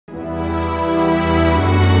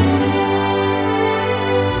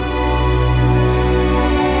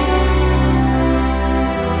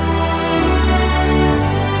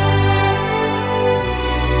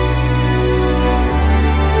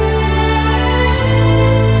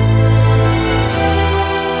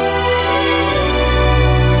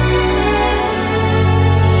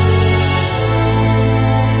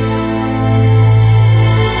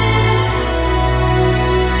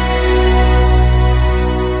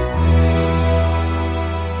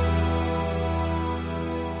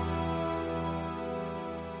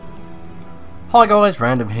Hi guys,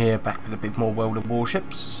 Random here, back with a bit more World of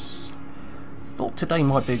Warships. Thought today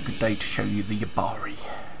might be a good day to show you the Yubari.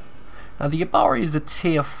 Now the Yubari is a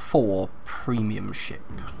tier 4 premium ship.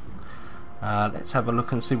 Let's have a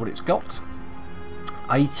look and see what it's got.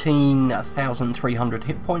 18,300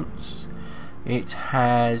 hit points. It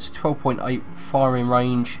has 12.8 firing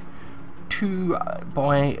range, 2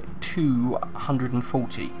 by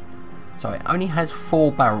 240. So it only has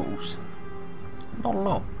 4 barrels. Not a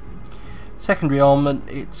lot. Secondary armament,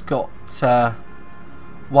 it's got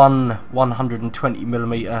one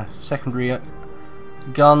 120mm secondary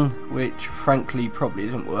gun, which frankly probably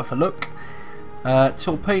isn't worth a look.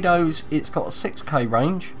 Torpedoes, it's got a 6k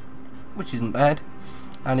range, which isn't bad,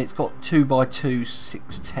 and it's got 2x2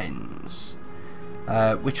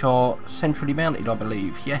 610s, which are centrally mounted, I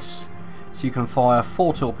believe. Yes, so you can fire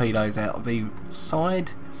 4 torpedoes out of each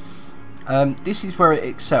side. This is where it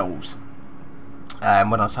excels.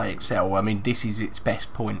 When I say excel, I mean this is its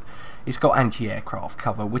best point. It's got anti-aircraft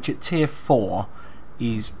cover, which at tier 4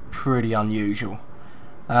 is pretty unusual.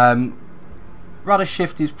 Rudder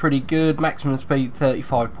shift is pretty good, maximum speed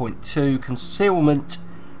 35.2, concealment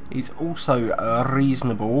is also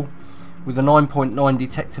reasonable with a 9.9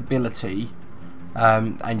 detectability,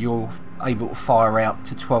 and you're able to fire out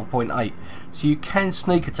to 12.8. So you can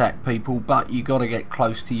sneak attack people, but you got to get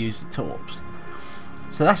close to use the torps.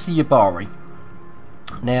 So that's the Yubari.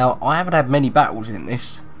 Now, I haven't had many battles in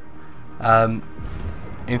this. In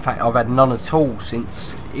fact, I've had none at all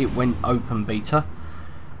since it went open beta.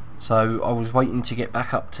 So I was waiting to get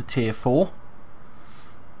back up to tier 4.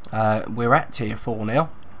 We're at tier 4 now.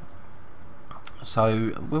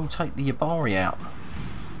 So we'll take the Yubari out.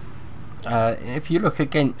 If you look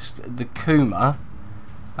against the Kuma,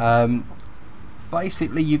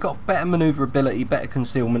 basically you've got better manoeuvrability, better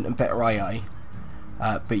concealment and better AA.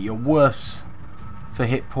 But you're worse for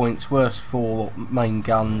hit points, worse for main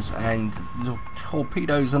guns, and the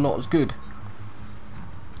torpedoes are not as good.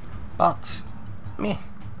 But meh,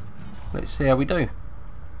 let's see how we do.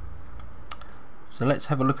 So let's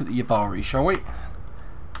have a look at the Yubari, shall we?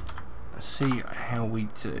 Let's see how we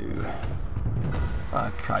do.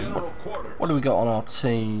 Okay, what do we got on our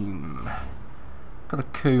team? Got a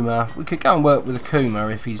Kuma. We could go and work with a Kuma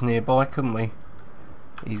if he's nearby, couldn't we?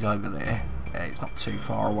 He's over there. Yeah, he's not too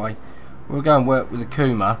far away. We'll go and work with the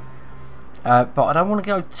Kuma, but I don't want to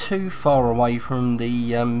go too far away from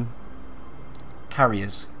the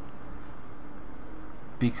carriers,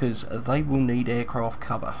 because they will need aircraft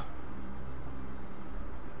cover.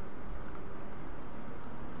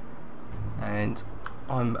 And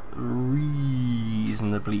I'm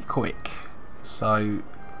reasonably quick, so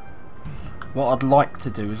what I'd like to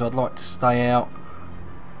do is I'd like to stay out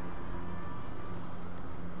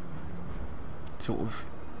sort of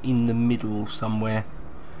in the middle somewhere,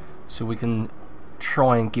 so we can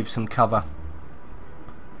try and give some cover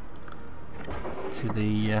to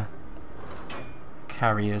the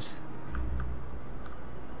carriers.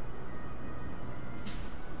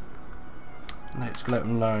 Let's let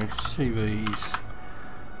them know CVs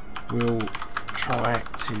will try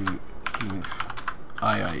to give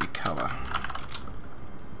AA cover.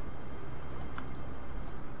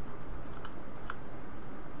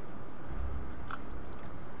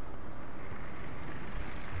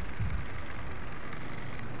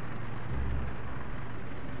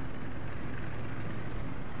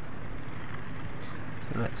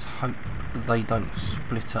 Let's hope they don't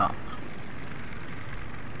split up.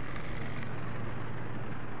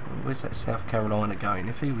 Where's that South Carolina going?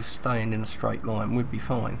 If he was staying in a straight line, we'd be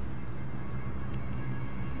fine.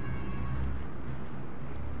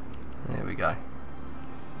 There we go.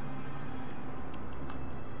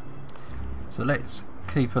 So let's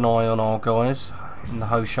keep an eye on our guys in the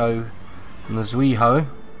Hosho and the Zuiho,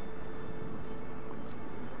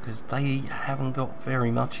 because they haven't got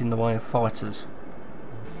very much in the way of fighters.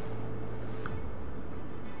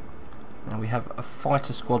 And we have a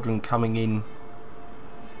fighter squadron coming in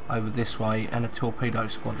over this way and a torpedo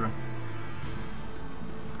squadron.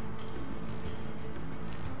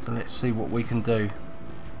 So let's see what we can do.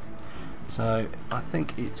 So I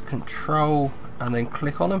think it's control and then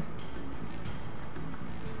click on them,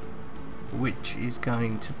 which is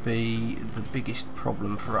going to be the biggest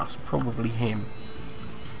problem for us, probably him.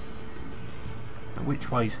 Now, which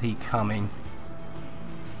way is he coming?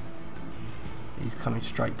 He's coming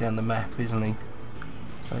straight down the map, isn't he?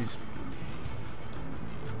 So he's...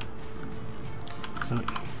 So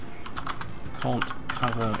can't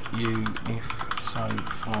cover you if so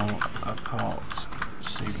far apart,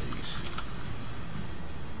 series.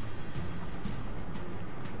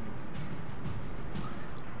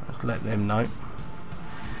 Let's let them know.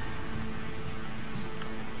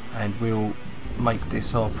 and we'll make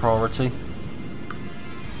this our priority.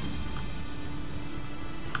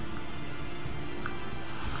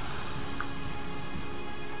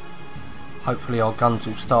 Hopefully our guns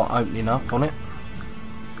will start opening up on it.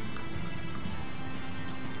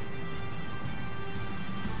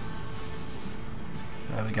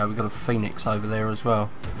 There we go, we've got a Phoenix over there as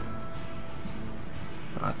well.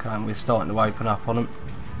 Okay, and we're starting to open up on him.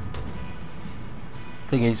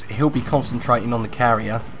 Thing is, he'll be concentrating on the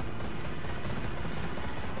carrier,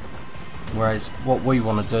 whereas what we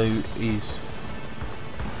want to do is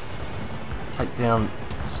take down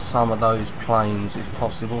some of those planes if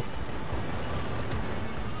possible.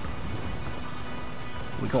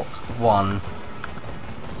 We got one.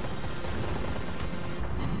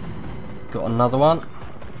 Got another one.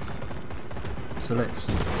 So let's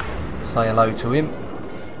say hello to him.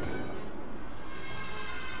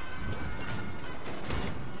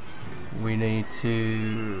 We need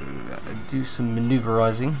to do some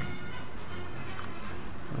manoeuvrising.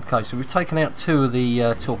 Okay, so we've taken out 2 of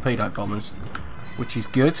the torpedo bombers, which is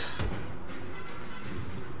good.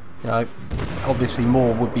 You know, obviously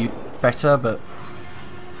more would be better, but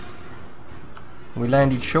we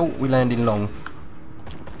landed short, we landed long.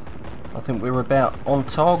 I think we were about on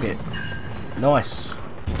target. Nice.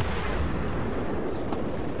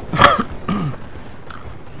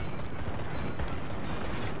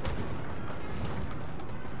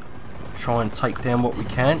 Try and take down what we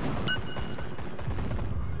can.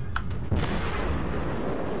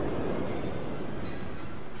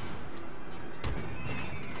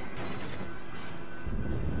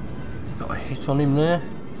 Got a hit on him there.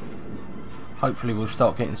 Hopefully we'll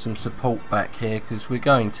start getting some support back here because we're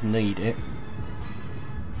going to need it.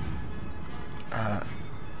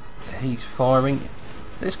 He's firing.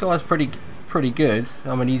 This guy's pretty good.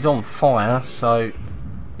 I mean, he's on fire, so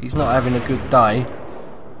he's not having a good day.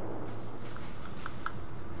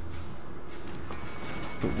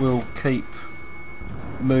 But we'll keep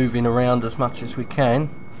moving around as much as we can.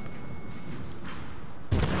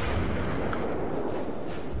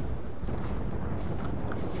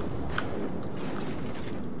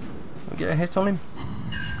 We get a hit on him?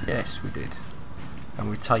 Yes, we did. And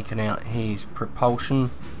we've taken out his propulsion,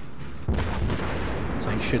 so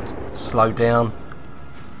he should slow down.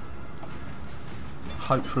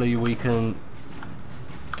 Hopefully we can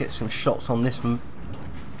get some shots on this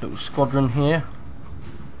little squadron here.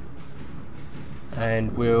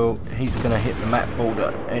 And he's going to hit the map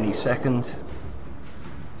border any second.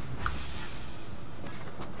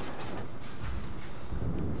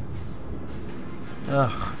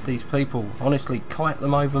 Ugh, these people, honestly, kite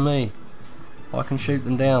them over me. I can shoot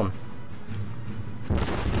them down.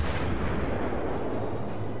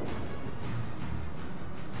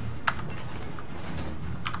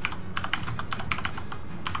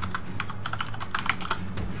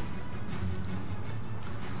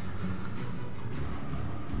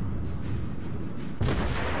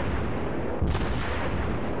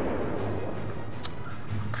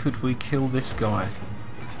 Could we kill this guy?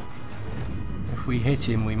 If we hit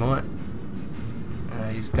him, we might.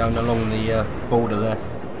 He's going along the border there.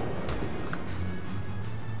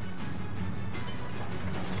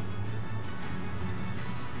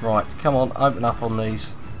 Right, come on, open up on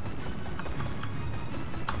these.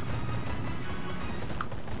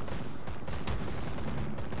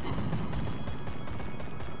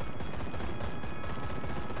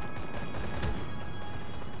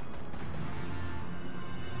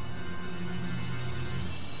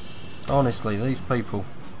 Honestly, these people.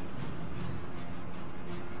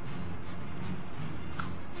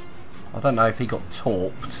 I don't know if he got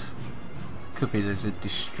torped. Could be there's a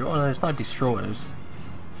destroyer. No, there's no destroyers.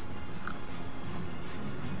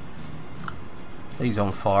 He's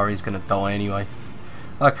on fire, he's going to die anyway.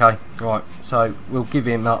 Okay, right, so we'll give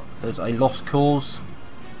him up as a lost cause.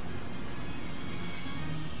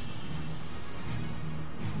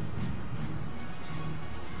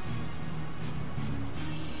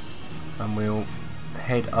 And we'll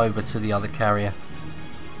head over to the other carrier.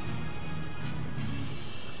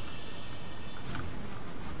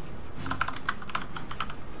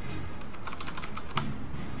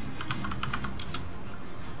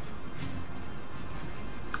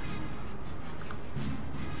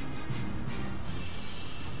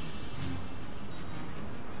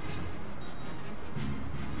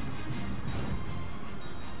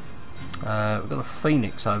 We've got a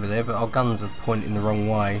Phoenix over there, but our guns are pointing the wrong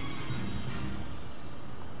way.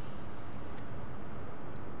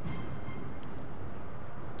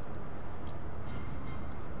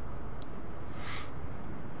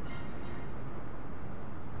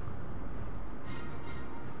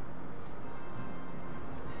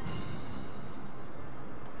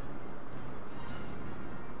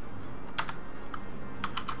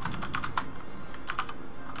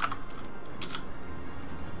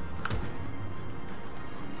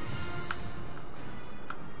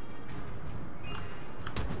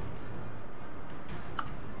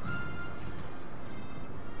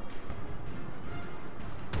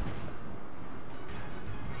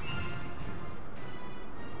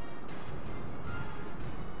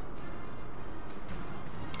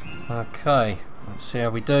 Okay, let's see how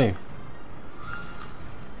we do.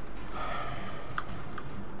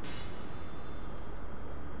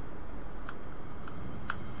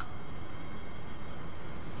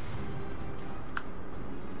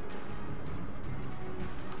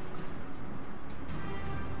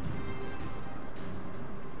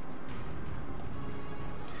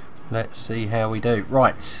 Let's see how we do.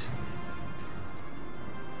 Right.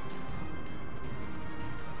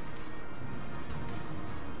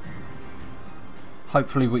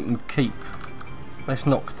 Hopefully we can keep... Let's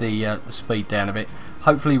knock the speed down a bit.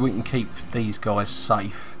 Hopefully we can keep these guys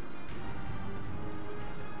safe.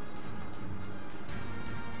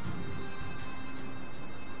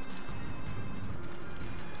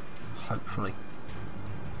 Hopefully.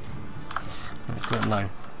 Let's let them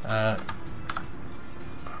know.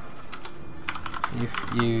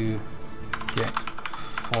 If you get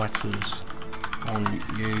fighters on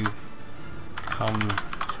you, come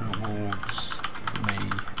towards me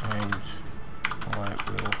and I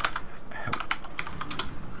will help.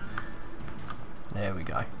 There we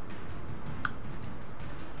go.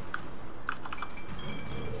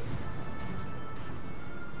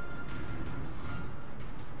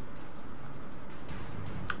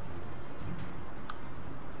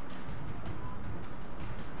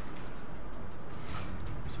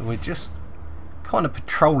 So we're just kind of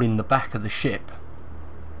patrolling the back of the ship,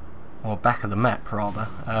 or back of the map rather,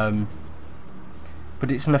 but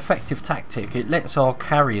it's an effective tactic. It lets our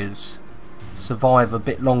carriers survive a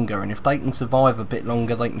bit longer, and if they can survive a bit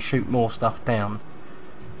longer they can shoot more stuff down,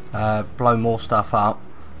 blow more stuff up,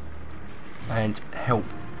 and help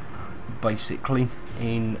basically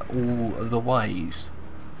in all the ways.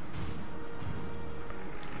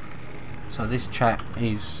 So this chap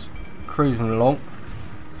is cruising along.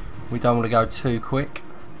 We don't want to go too quick.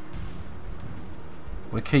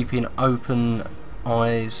 We're keeping open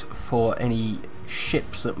eyes for any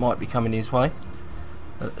ships that might be coming his way,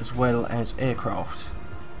 as well as aircraft.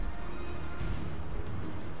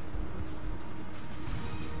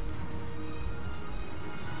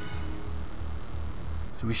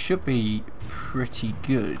 So we should be pretty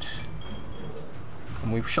good.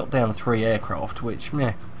 And we've shot down 3 aircraft, which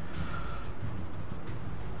meh,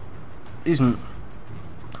 isn't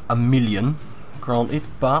a million, granted,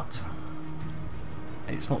 but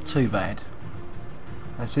it's not too bad.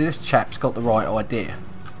 And so this chap's got the right idea.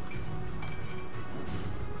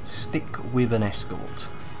 Stick with an escort.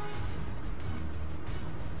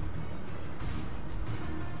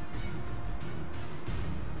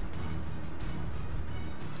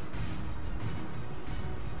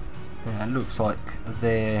 Yeah, it looks like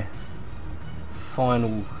their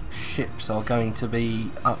final ships are going to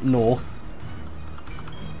be up north.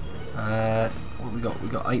 What we got? We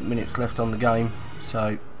got 8 minutes left on the game,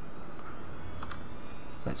 so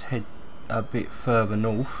let's head a bit further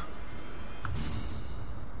north.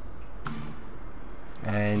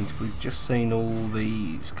 And we've just seen all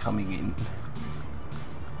these coming in.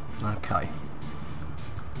 Okay.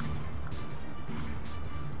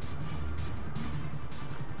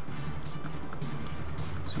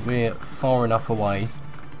 So we're far enough away.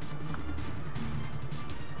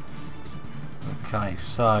 Okay,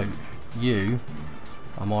 so you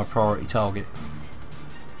are my priority target,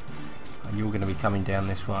 and you're going to be coming down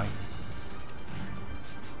this way.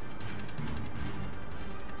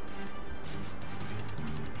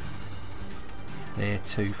 They're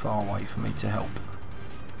too far away for me to help.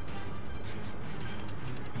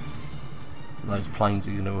 Those planes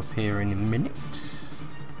are going to appear in a minute.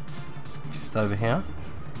 Just over here,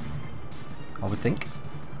 I would think.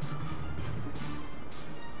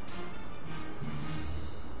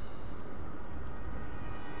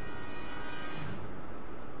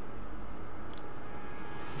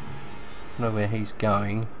 Know where he's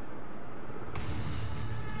going.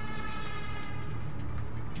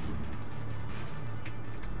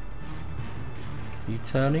 You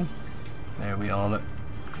turning? There we are, look.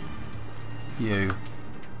 You.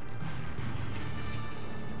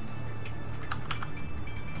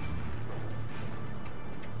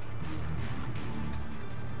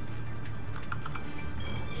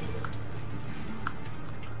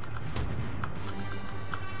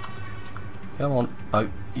 Come on, oh,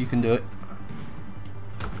 you can do it.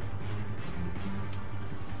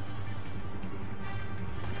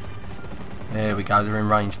 There we go, they're in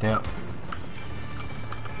range now.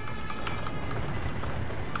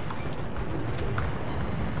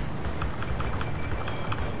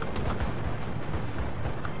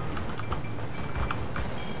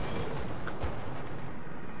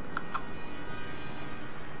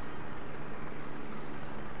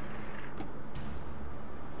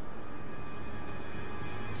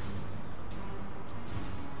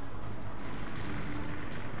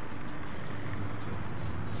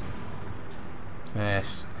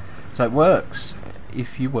 Yes. So it works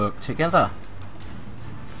if you work together.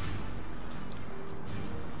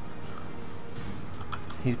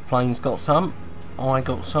 His plane's got some. I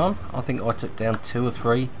got some. I think I took down 2 or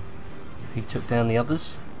 3. He took down the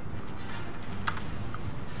others.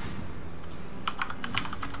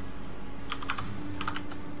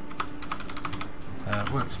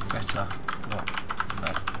 Works better. Oh,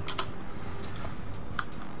 no.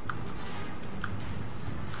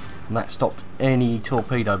 And that stopped any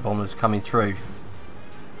torpedo bombers coming through.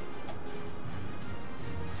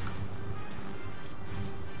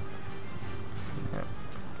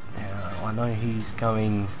 Yeah, I know he's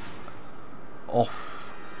going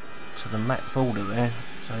off to the map border there,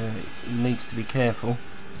 so he needs to be careful.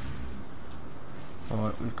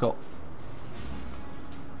 Alright, we've got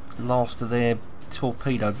last of their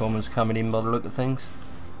torpedo bombers coming in by the look of things.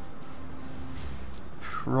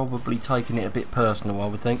 Probably taking it a bit personal, I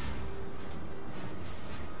would think.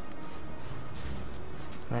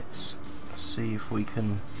 Let's see if we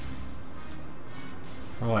can...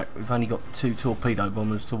 Right, we've only got 2 torpedo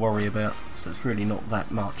bombers to worry about, so it's really not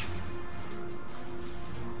that much.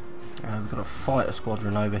 We've got a fighter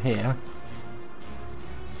squadron over here.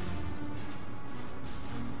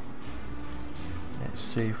 Let's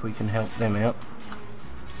see if we can help them out.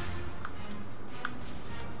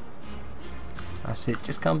 That's it,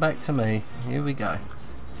 just come back to me. Here we go.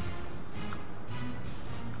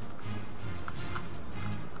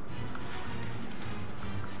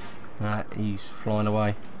 He's flying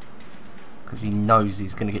away because he knows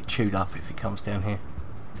he's going to get chewed up if he comes down here.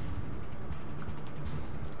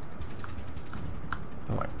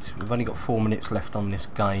 Right, we've only got 4 minutes left on this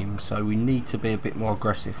game, so we need to be a bit more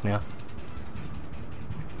aggressive now.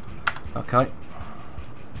 Okay.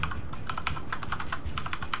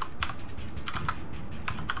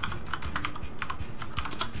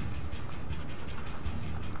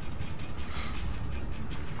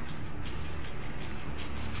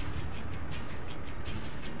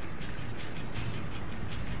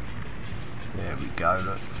 There we go,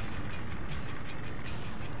 look.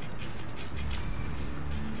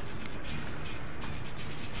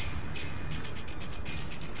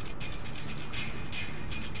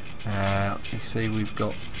 You see we've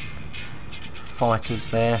got fighters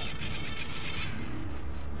there.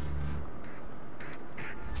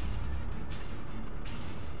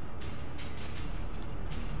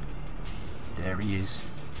 There he is.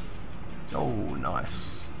 Oh,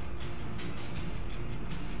 nice.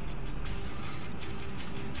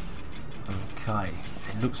 Okay,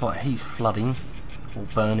 it looks like he's flooding or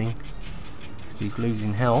burning because he's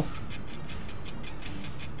losing health.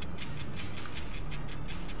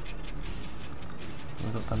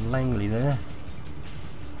 We've got the Langley there.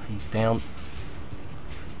 He's down. So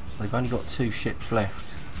they've only got 2 ships left.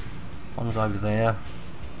 One's over there.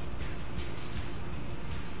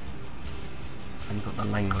 And you've got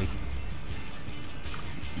the Langley.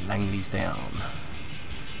 Langley's down.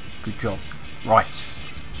 Good job. Right.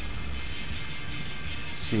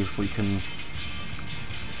 See if we can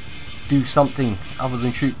do something other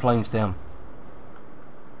than shoot planes down.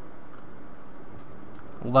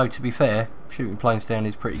 Although, to be fair, shooting planes down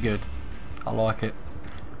is pretty good. I like it.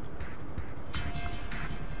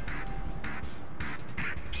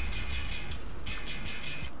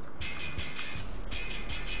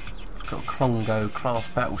 Got a Congo class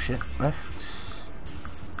battleship left.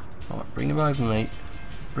 Right, bring him over, mate.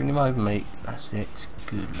 Bring him over, mate. That's it.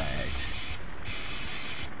 Good lad.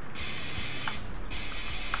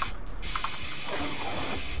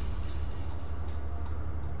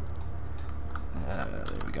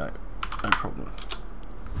 There we go. No problem.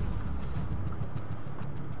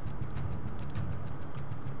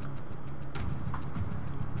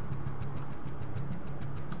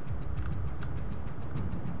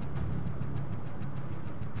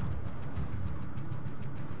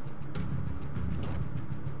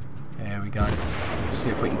 There we go. Let's see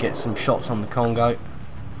if we can get some shots on the Congo.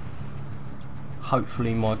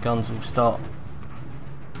 Hopefully my guns will start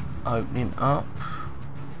opening up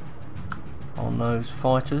on those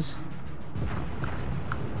fighters.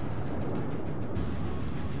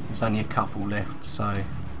 There's only a couple left, so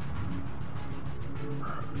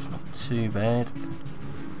it's not too bad.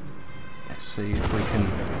 Let's see if we can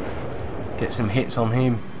get some hits on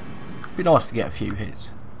him. Be nice to get a few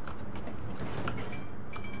hits.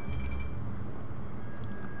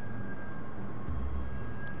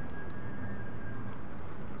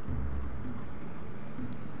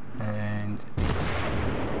 And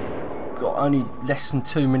got only less than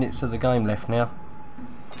 2 minutes of the game left now.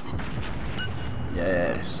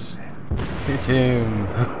 Yes, hit him.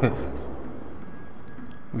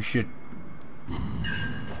 We should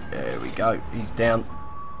There we go. He's down.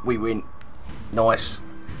 We win. Nice.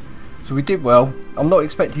 So we did well. I'm not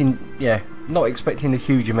expecting, not expecting a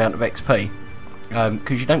huge amount of XP,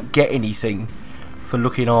 because you don't get anything for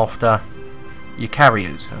looking after your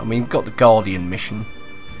carriers. I mean, we've got the Guardian mission,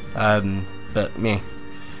 but yeah,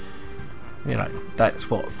 you know, that's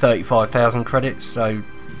what, 35,000 credits. So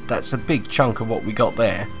that's a big chunk of what we got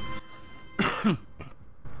there.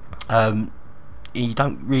 You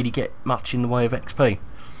don't really get much in the way of XP.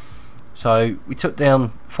 So we took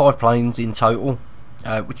down 5 planes in total,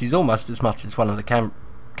 which is almost as much as one of the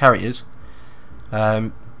carriers.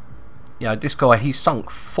 This guy, he's sunk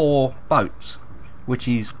 4 boats, which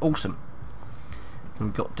is awesome. And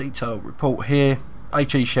we've got detailed report here.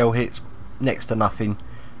 HE shell hits next to nothing.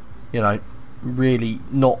 You know, really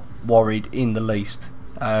not worried in the least.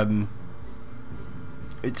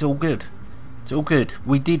 It's all good. It's all good.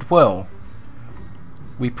 We did well.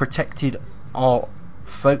 We protected our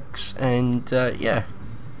folks, and yeah,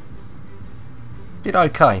 did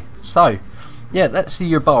okay. So yeah, that's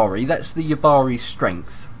the Yubari. That's the Yubari's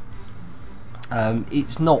strength.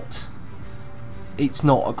 It's not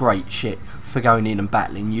a great ship for going in and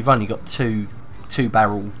battling. You've only got two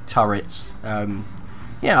barrel turrets.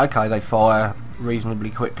 Yeah, okay, they fire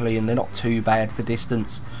reasonably quickly and they're not too bad for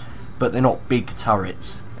distance, but they're not big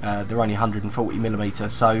turrets. They're only 140mm,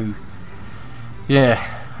 so yeah,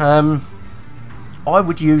 I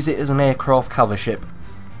would use it as an aircraft cover ship,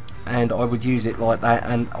 and I would use it like that,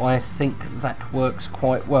 and I think that works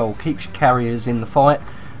quite well. Keeps your carriers in the fight,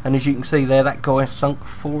 and as you can see there, that guy sunk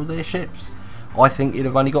 4 of their ships. I think he'd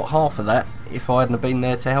have only got half of that if I hadn't been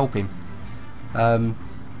there to help him. So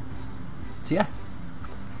yeah,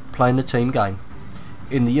 playing the team game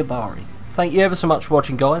in the Yubari. Thank you ever so much for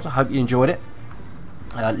watching, guys. I hope you enjoyed it.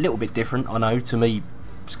 A little bit different, I know, to me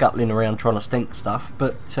scuttling around trying to stink stuff,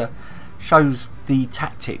 but shows the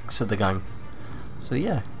tactics of the game. So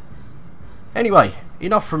yeah, anyway,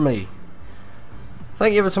 enough from me.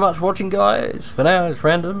 Thank you ever so much for watching, guys. For now, it's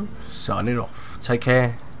Random signing off. Take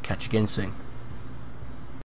care, catch you again soon.